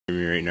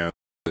me right now.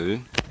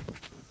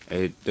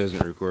 It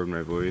doesn't record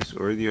my voice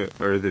or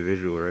the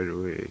visual right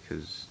away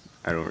because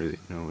I don't really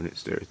know when it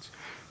starts.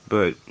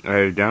 But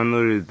I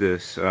downloaded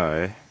this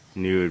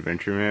new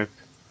adventure map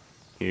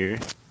here,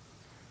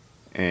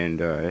 and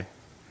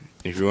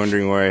if you're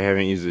wondering why I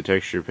haven't used the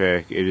texture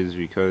pack, it is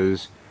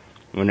because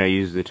when I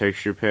used the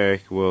texture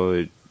pack, well,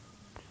 it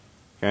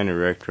kind of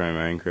wrecked my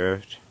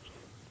Minecraft.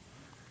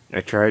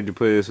 I tried to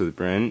play this with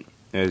Brent,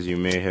 as you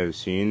may have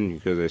seen,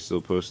 because I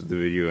still posted the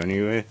video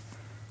anyway.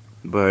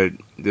 But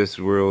this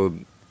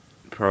world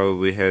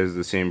probably has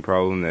the same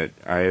problem that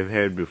I have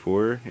had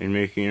before in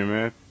making a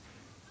map,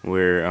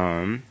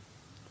 where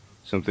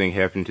something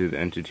happened to the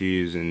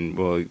entities, and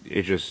well,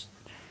 it just,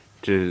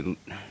 to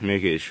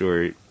make it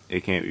short,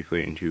 it can't be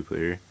played in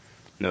 2-player.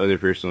 The other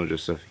person will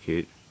just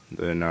suffocate,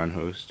 the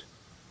non-host.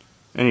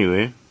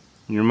 Anyway,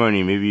 your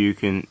money, maybe you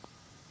can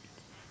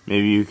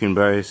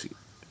buy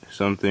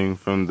something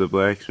from the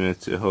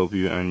blacksmith to help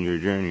you on your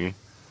journey.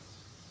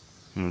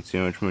 Let's see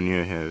how much money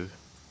I have.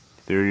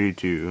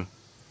 32.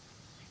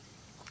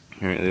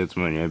 Apparently that's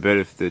money. I bet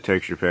if the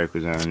texture pack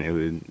was on, it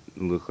would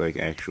look like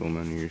actual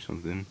money or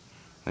something.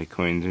 Like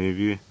coins,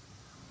 maybe.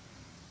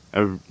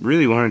 I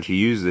really wanted to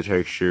use the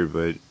texture,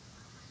 but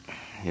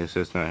I guess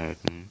that's not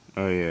happening.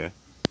 Oh yeah.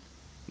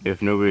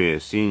 If nobody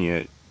has seen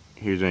yet,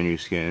 here's our new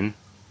skin.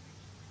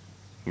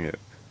 Yep.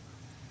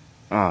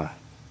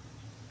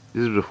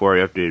 This is before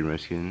I updated my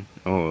skin.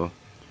 Oh well.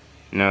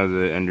 Now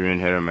the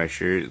Enderman head on my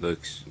shirt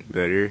looks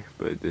better,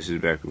 but this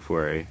is back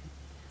before I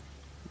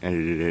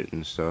edited it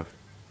and stuff.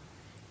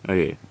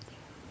 Okay.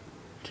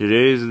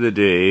 Today's the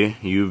day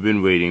you've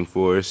been waiting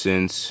for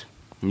since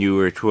you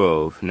were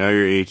 12. Now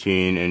you're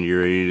 18 and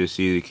you're ready to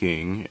see the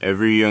king.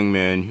 Every young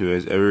man who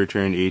has ever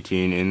turned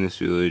 18 in this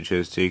village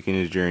has taken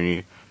his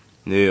journey.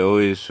 They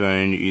always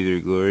find either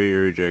glory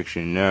or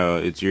rejection. Now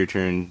it's your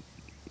turn.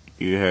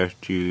 You have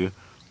to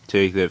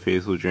take that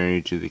faithful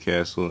journey to the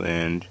castle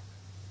and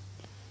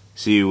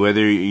see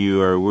whether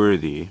you are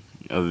worthy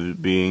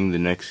of being the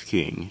next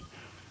king.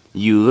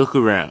 You look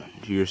around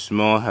your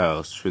small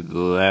house for the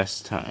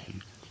last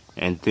time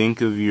and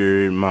think of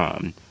your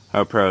mom.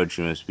 How proud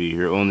she must be,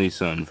 her only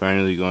son,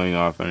 finally going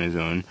off on his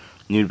own.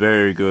 You'd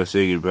better go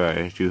say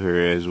goodbye to her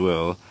as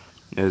well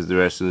as the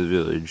rest of the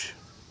village.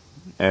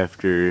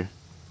 After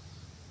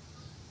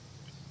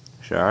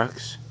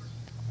Shocks?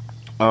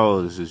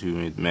 Oh, this is who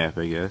made the map,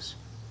 I guess.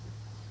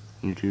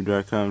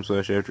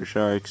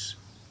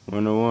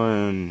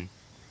 YouTube.com/AfterShocks101.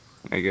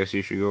 I guess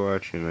you should go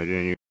watch him. I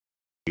didn't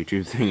do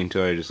YouTube thing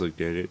until I just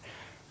looked at it.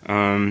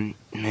 Man,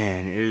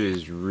 it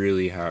is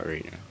really hot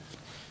right now.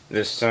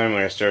 This time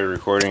when I started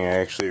recording, I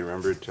actually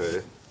remembered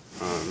to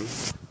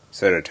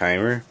set a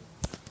timer.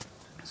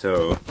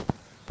 So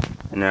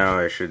now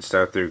I should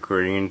stop the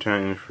recording in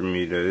time for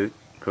me to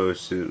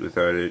post it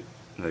without it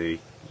like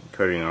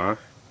cutting off.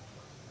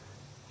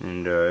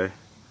 And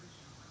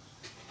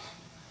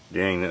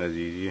dang, that was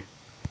easy.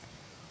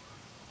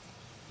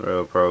 But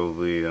I'll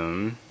probably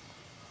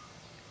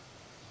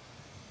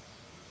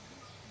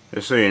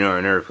just so you know,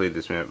 I never played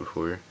this map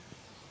before.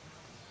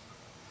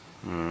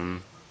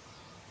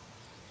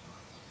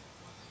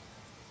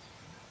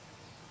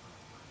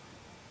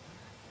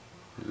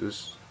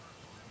 This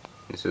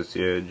sets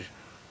the edge.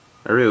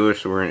 I really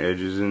wish there weren't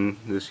edges in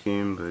this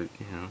game, but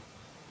you know,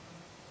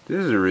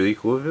 this is a really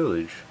cool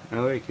village. I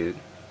like it.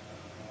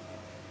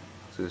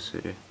 What's this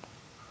say?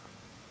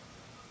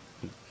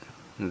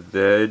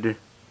 Thed,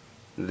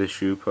 the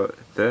shoe pot.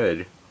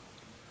 Thed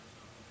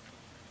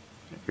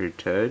or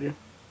Ted?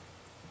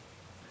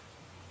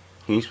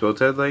 Can you spell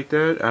Ted like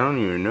that? I don't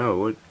even know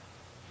what.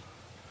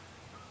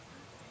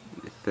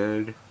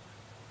 Thed.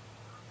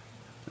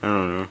 I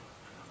don't know.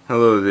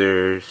 Hello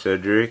there,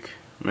 Cedric.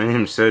 My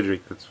name's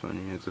Cedric. That's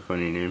funny. That's a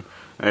funny name.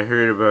 I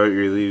heard about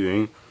your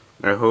leaving.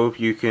 I hope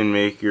you can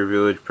make your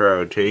village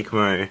proud. Take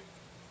my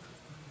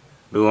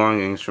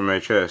belongings from my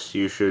chest.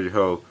 You should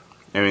help.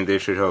 I mean, they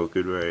should help.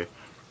 Goodbye.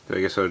 So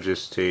I guess I'll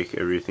just take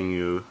everything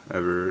you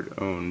ever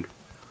owned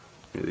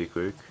really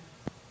quick.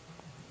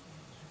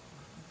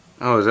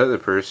 Oh, is that the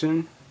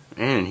person?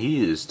 Man,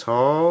 he is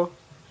tall.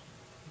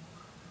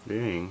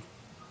 Dang.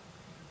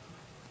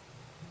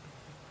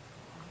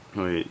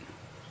 Wait.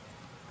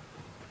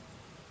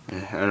 I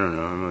don't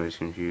know, I'm always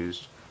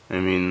confused. I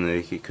mean,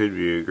 like, it could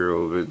be a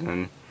girl, but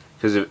then,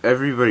 because if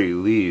everybody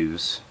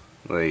leaves,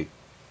 like,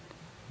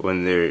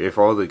 if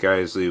all the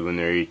guys leave when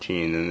they're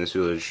 18, then this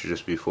village should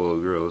just be full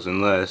of girls,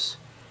 unless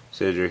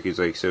Cedric is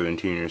like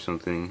 17 or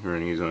something,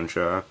 running his own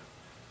shop.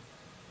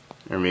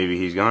 Or maybe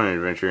he's gone on an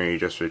adventure and he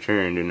just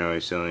returned and now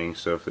he's selling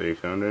stuff that he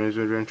found on his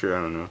adventure,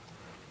 I don't know.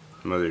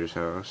 Mother's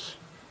house.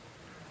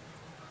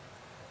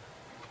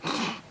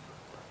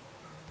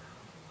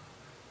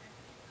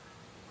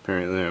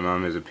 Apparently my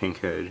mom has a pink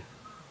head.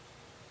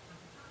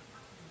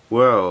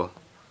 Well.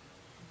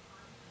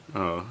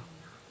 Oh.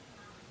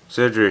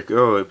 Cedric,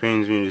 oh, it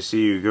pains me to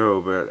see you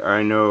go, but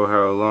I know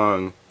how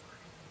long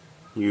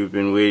you've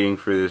been waiting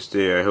for this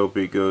day. I hope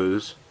it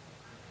goes.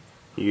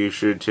 You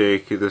should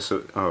take this.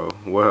 Oh,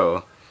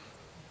 well.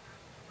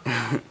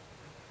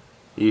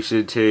 You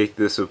should take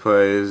the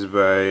supplies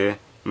by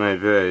my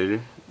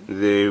bed.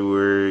 They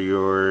were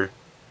your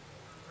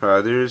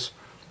father's.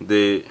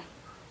 They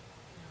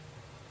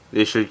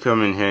should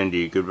come in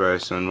handy. Goodbye,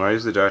 son. Why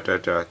is the ...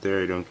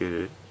 there? I don't get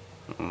it.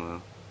 Oh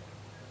well.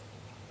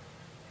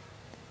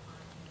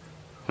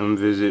 Come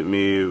visit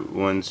me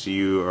once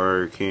you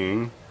are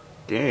king.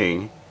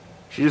 Dang.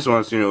 She just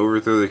wants you to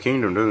overthrow the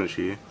kingdom, doesn't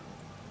she?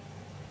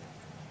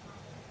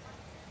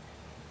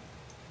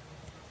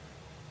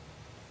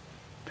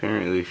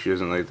 Apparently she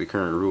doesn't like the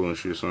current rule and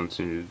she just wants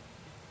you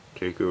to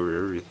take over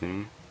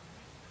everything.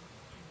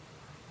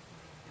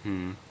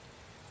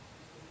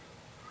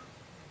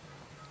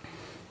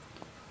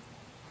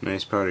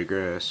 Nice pot of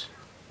grass.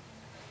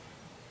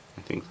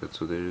 I think that's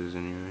what it is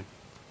anyway.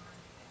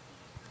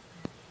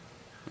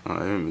 Oh,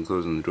 I haven't been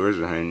closing the doors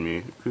behind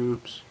me.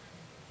 Oops.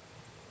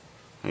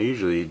 I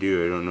usually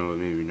do. I don't know what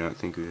made me not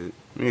think of it.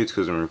 Maybe it's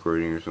because I'm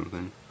recording or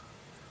something.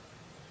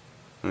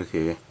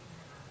 Okay.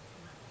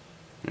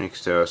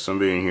 Next house.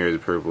 Somebody in here has a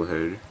purple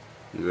head.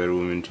 Is that a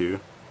woman too?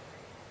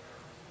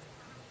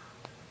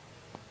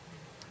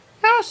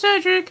 Oh,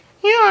 Cedric,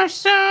 you are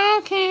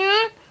so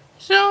cute.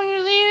 So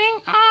you're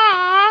leaving?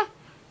 Aww.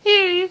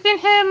 Here, you can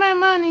have my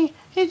money.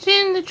 It's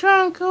in the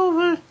trunk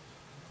over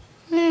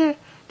there.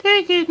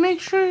 Take it. Make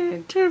sure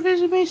to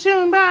visit me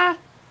soon. Bye.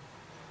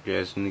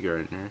 Jasmine the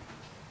gardener.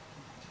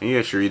 I think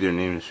I should read their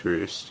names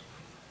first.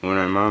 When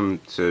my mom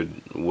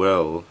said,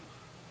 well,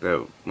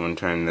 that one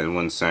time, that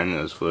one sign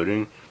that was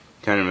floating,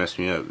 kind of messed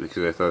me up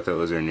because I thought that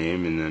was her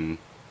name and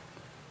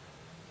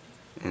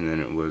then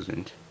it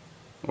wasn't.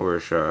 Or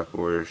a shop,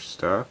 or a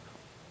stop.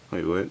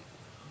 Wait, what?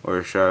 Or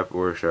a shop,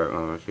 or a shop.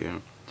 Oh, okay.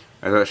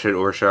 I thought it said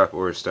or shop,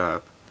 or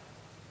stop.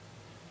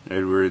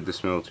 Edward the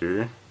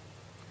smelter.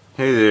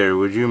 Hey there,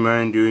 would you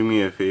mind doing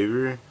me a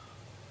favor?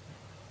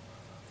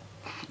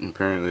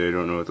 Apparently I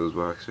don't know what those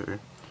blocks are.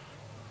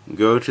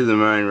 Go to the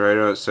mine right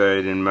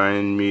outside and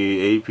mine me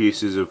 8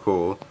 pieces of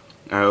coal.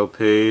 I'll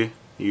pay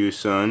you,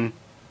 son.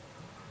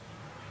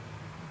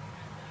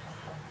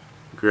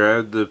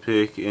 Grab the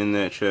pick in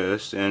that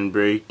chest and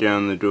break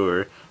down the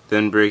door.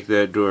 Then break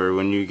that door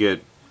when you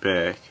get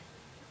back.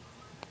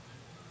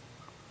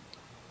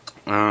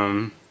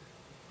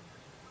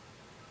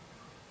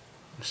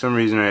 For some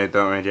reason I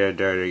thought my dad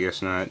died, I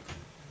guess not.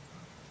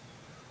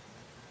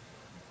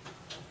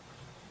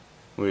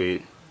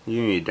 Wait,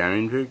 you need a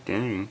diamond pick?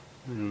 Dang.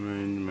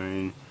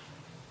 Mine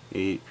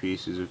 8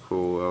 pieces of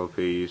coal. I'll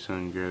pay you,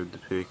 son. Grab the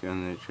pick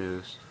on that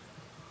chest.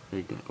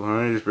 Why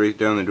don't I just break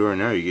down the door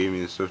now? You gave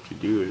me the stuff to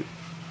do it.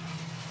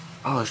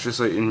 Oh, it's just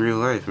like in real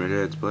life. My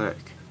dad's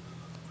black.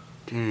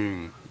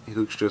 Dang, he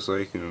looks just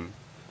like him.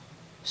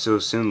 So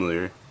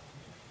similar.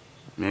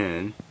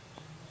 Man.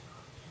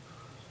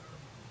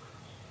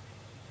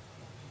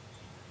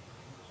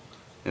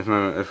 If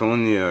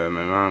only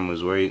my mom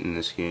was white in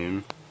this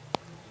game,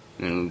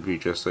 then it would be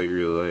just like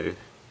real life.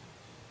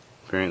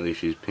 Apparently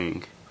she's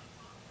pink.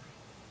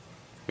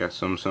 Got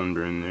some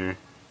sunburn there.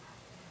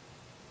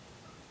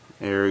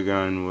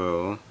 Aragon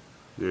well.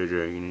 There's a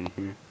dragon in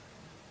here.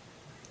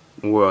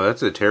 Whoa,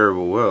 that's a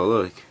terrible well.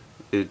 Look,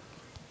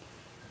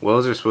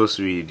 wells are supposed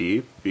to be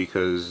deep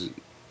because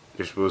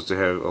they're supposed to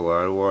have a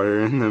lot of water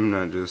in them,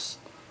 not just.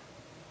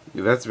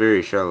 That's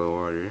very shallow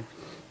water.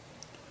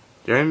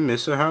 Did I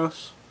miss a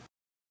house?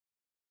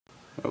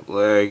 Oh,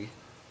 lag.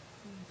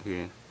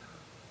 Okay.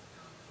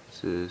 What's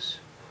this?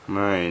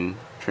 Mine.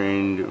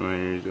 Trained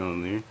miners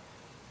only.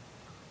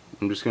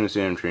 I'm just gonna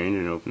say I'm trained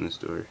and open this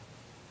door.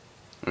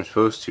 I'm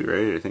supposed to,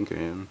 right? I think I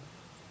am.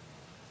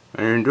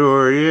 Iron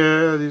door,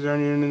 yeah! These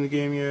aren't even in the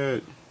game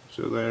yet.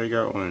 So glad I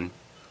got one.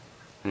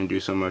 I didn't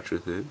do so much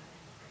with it.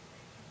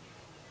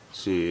 Let's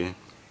see.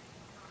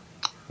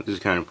 This is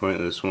kind of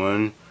pointless.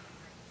 1,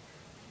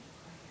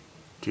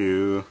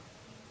 2,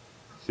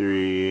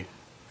 3,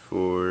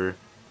 4,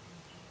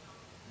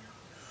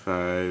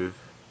 5,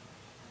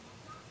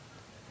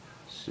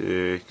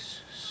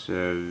 6,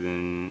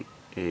 7,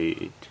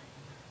 8.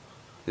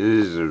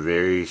 This is a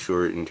very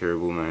short and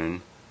terrible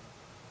mine.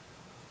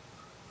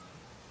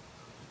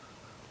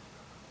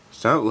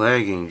 Stop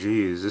lagging,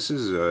 jeez. This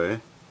is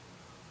very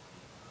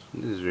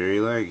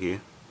laggy.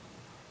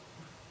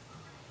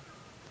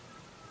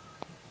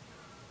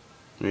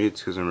 Maybe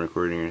it's because I'm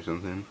recording or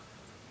something.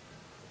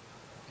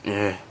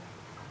 Yeah.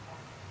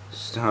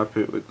 Stop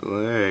it with the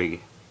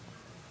lag.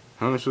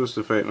 How am I supposed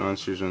to fight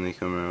monsters when they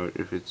come out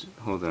if it's...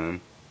 Hold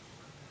on.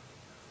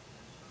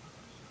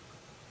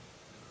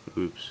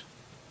 Oops.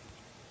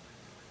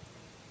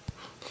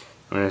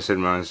 When I said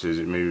monsters,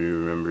 it made me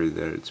remember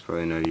that it's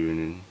probably not even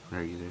in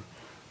regular.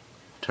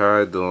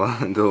 Todd the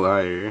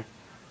liar.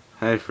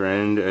 Hi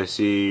friend, I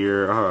see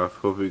you're off.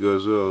 Hope it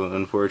goes well.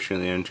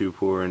 Unfortunately, I'm too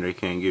poor and I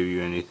can't give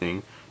you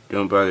anything.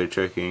 Don't bother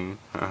checking.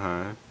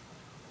 Haha.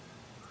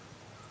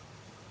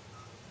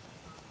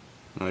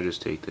 I'll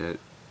just take that.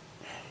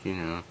 You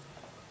know.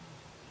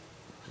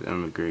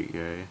 I'm a great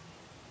guy.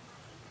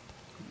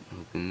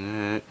 Open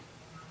that.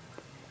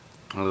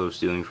 I love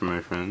stealing from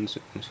my friends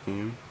in this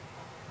game.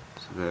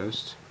 It's the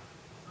best.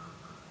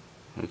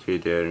 Okay,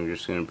 Dad, I'm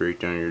just gonna break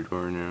down your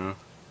door now.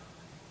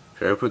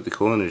 Should I put the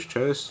coal in his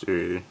chest,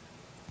 or I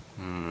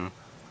don't know.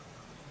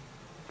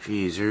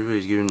 Jeez,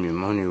 everybody's giving me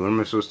money. What am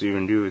I supposed to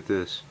even do with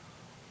this?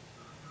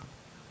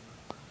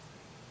 I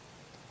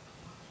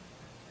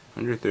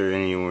wonder if there are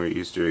any more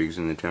Easter eggs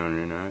in the town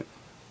or not.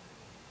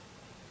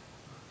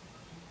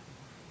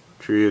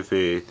 Tree of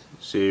Faith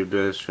saved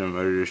us from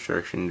utter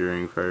destruction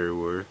during Fire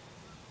War.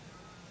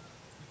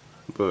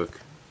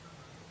 Book.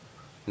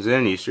 Is that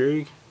an Easter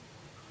egg?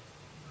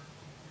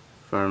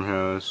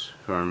 Farmhouse,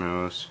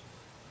 farmhouse.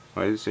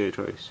 Why did it say it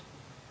twice?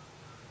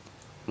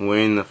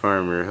 Wayne the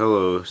farmer.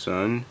 Hello,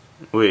 son.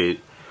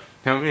 Wait,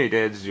 how many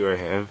dads do I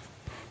have?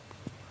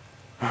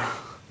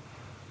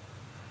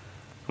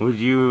 Would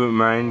you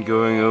mind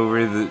going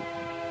over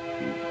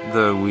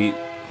the wheat?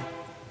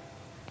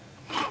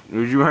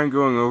 Would you mind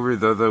going over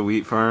the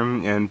wheat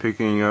farm and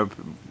picking up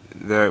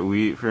that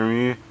wheat for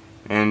me?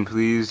 And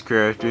please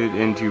craft it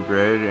into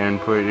bread and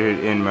put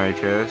it in my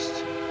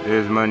chest.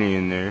 There's money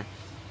in there.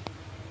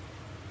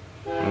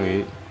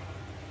 Wait.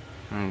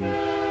 I'm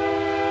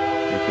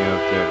picking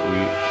up that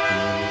wheat.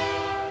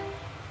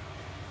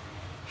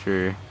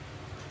 Sure.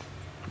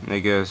 I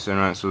guess I'm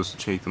not supposed to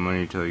take the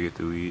money until I get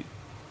the wheat.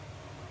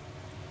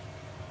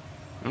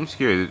 I'm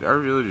scared. Our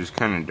village is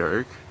kind of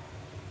dark.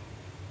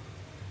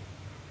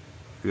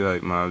 I feel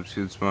like mobs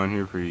could spawn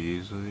here pretty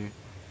easily.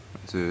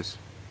 What's this?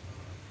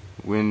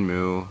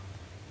 Windmill.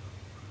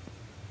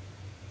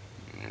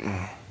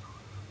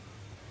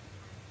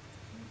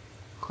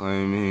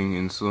 Climbing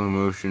in slow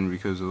motion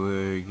because of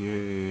lag.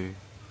 Yay.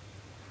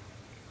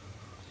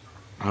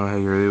 Oh, I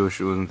really wish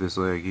it wasn't this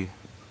laggy.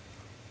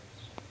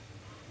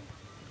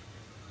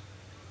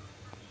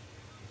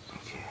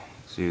 Okay,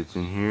 let's see what's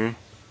in here.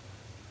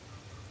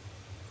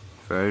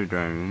 5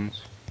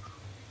 diamonds.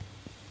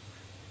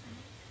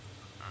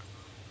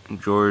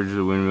 George,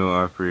 the windmill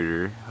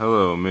operator.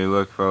 Hello, may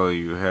luck follow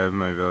you. Have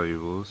my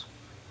valuables.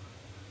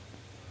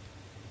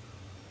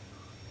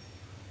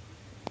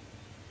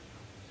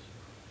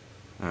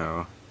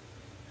 Oh.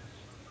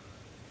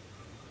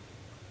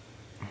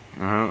 I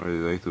don't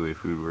really like the way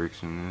food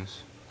works in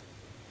this.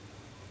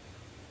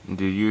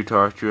 Did you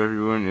talk to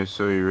everyone? If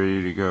so, you're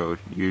ready to go.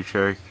 You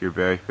check your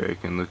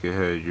backpack and look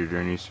ahead. Your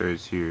journey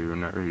starts here. We're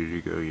not ready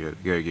to go yet.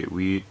 You gotta get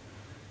wheat.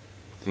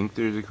 I think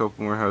there's a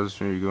couple more houses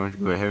for me to go into,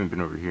 but I haven't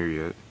been over here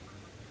yet.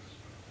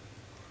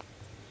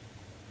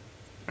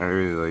 I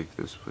really like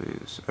this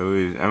place.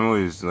 I'm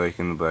always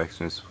liking the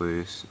blacksmith's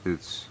place.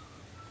 That's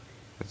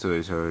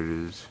always how it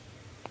is.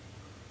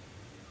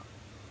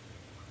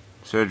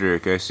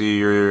 Cedric, I see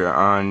you're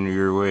on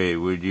your way.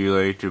 Would you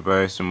like to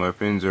buy some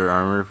weapons or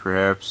armor,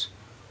 perhaps?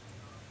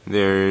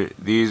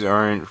 These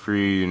aren't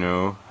free, you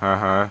know.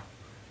 Haha.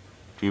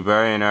 To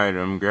buy an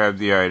item, grab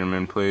the item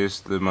and place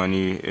the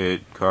money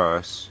it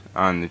costs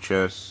on the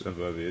chest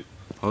above it.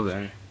 Hold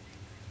on.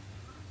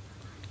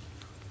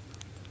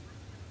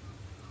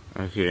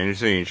 Okay, I'm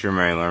just making sure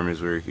my alarm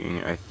is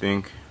working. I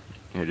think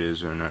it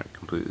is, but I'm not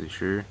completely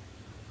sure.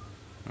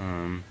 Wait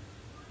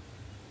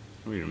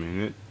a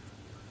minute.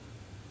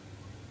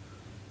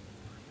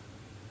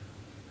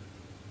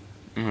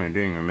 Oh my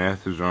dang, my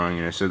math was wrong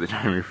and I set the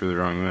timer for the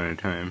wrong amount of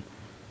time.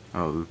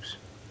 Oh, oops.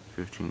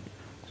 15.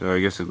 So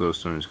I guess the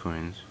glowstone is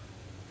coins.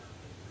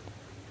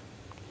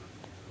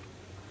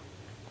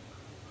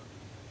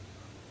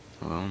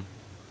 Well,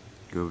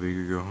 go big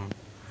or go home.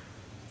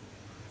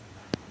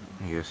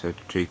 I guess I have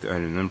to take the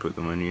item and then put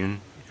the money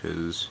in, because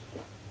there's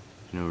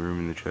no room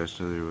in the chest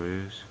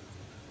otherwise.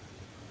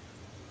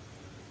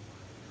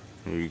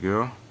 There you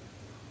go.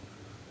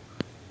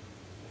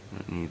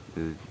 Don't need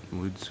the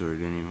wood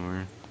sword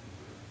anymore.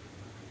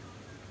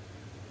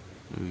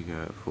 We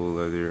got full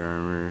leather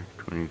armor,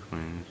 20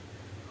 coins.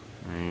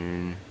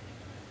 Iron,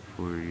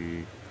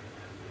 40.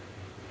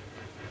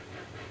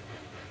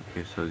 I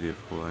guess I'll get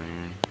full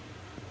iron.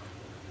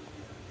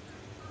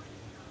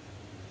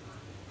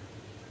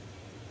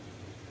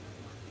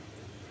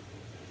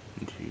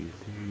 One, 2,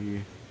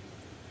 3.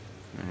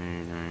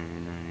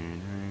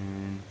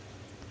 Iron.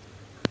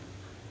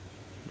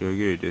 Do I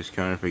get a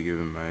discount if I give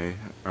him my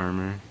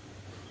armor?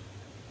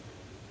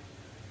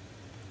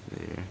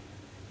 There.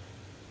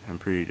 I'm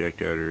pretty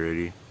decked out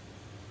already.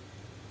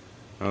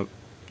 Oh,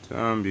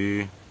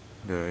 zombie.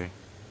 Die.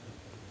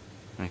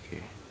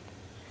 Okay.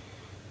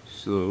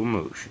 Slow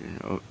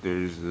motion. Oh,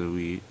 there's the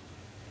wheat.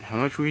 How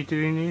much wheat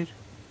did he need?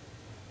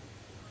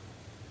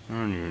 I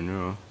don't even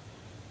know.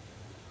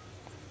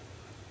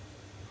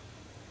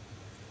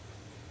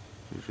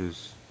 It's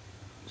just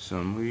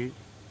some wheat.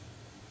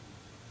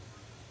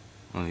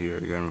 Oh, here, I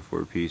got him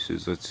 4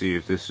 pieces. Let's see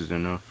if this is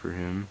enough for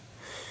him.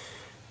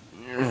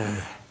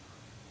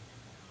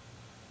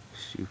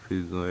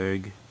 Stupid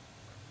leg.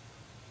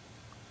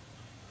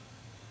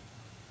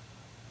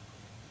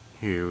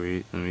 Here,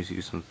 wait, let me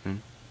see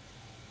something.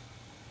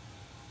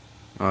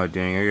 Oh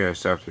dang, I gotta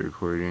stop the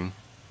recording.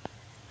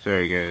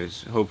 Sorry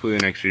guys, hopefully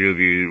the next video will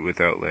be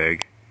without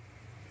lag.